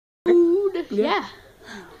Yeah.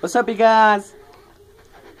 What's up, you guys?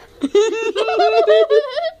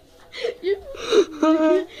 You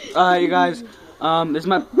guys. This is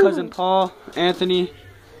my cousin Paul, Anthony.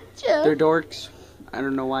 Yeah. They're dorks. I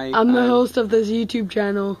don't know why. I'm the host of this YouTube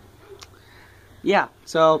channel. Yeah.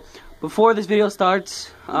 So before this video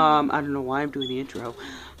starts, I don't know why I'm doing the intro.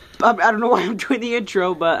 I don't know why I'm doing the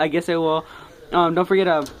intro, but I guess I will. Don't forget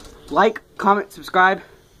to like, comment, subscribe.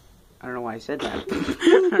 I don't know why I said that.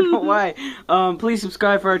 I don't know why. Please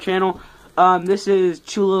subscribe for our channel. This is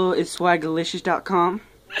chuloisswagdelicious.com.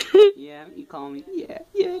 Yeah, you call me. Yeah.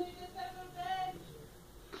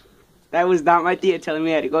 That was not my tia telling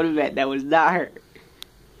me I had to go to bed. That was not her.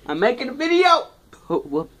 I'm making a video.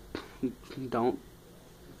 Oh, don't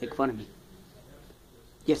make fun of me.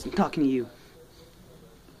 Yes, I'm talking to you.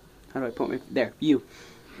 How do I put my... There, you.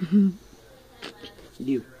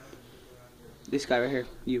 You. This guy right here.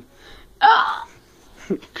 You.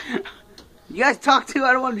 You guys talk too?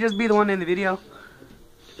 I don't want to just be the one in the video.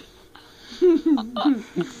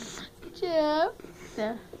 Yeah.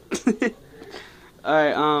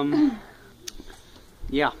 Alright,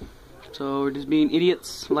 yeah. So we're just being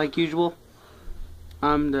idiots like usual.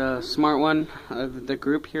 I'm the smart one of the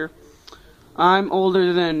group here. I'm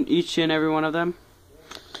older than each and every one of them.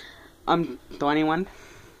 I'm 21.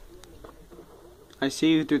 I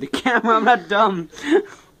see you through the camera. I'm not dumb.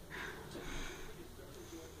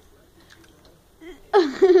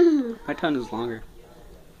 My tongue is longer.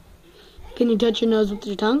 Can you touch your nose with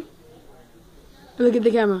your tongue? Look at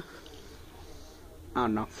the camera. I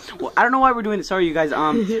don't know. Well, I don't know why we're doing this. Sorry, you guys.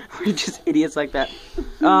 We're just idiots like that.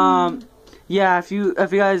 Yeah.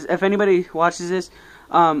 If anybody watches this,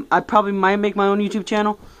 I probably might make my own YouTube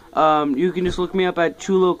channel. You can just look me up at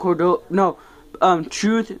Chulo Cordo. No,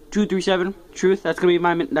 Truth 237. Truth. That's gonna be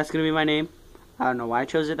my name. I don't know why I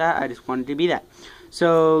chose it that. I just wanted to be that.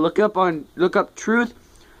 So look up Truth,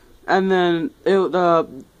 and then the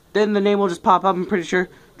name will just pop up. I'm pretty sure.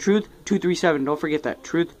 Truth 237. Don't forget that.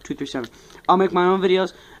 Truth 237. I'll make my own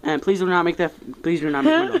videos, and please do not make that. Please do not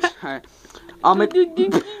make my noise. All right. I'll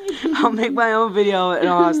make my own video and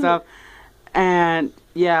all that stuff, and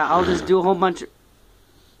yeah, I'll just do a whole bunch of.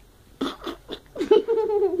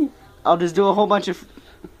 I'll just do a whole bunch of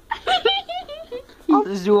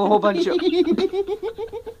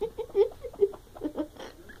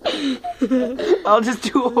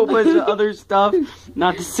other stuff,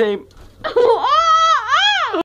 not the same.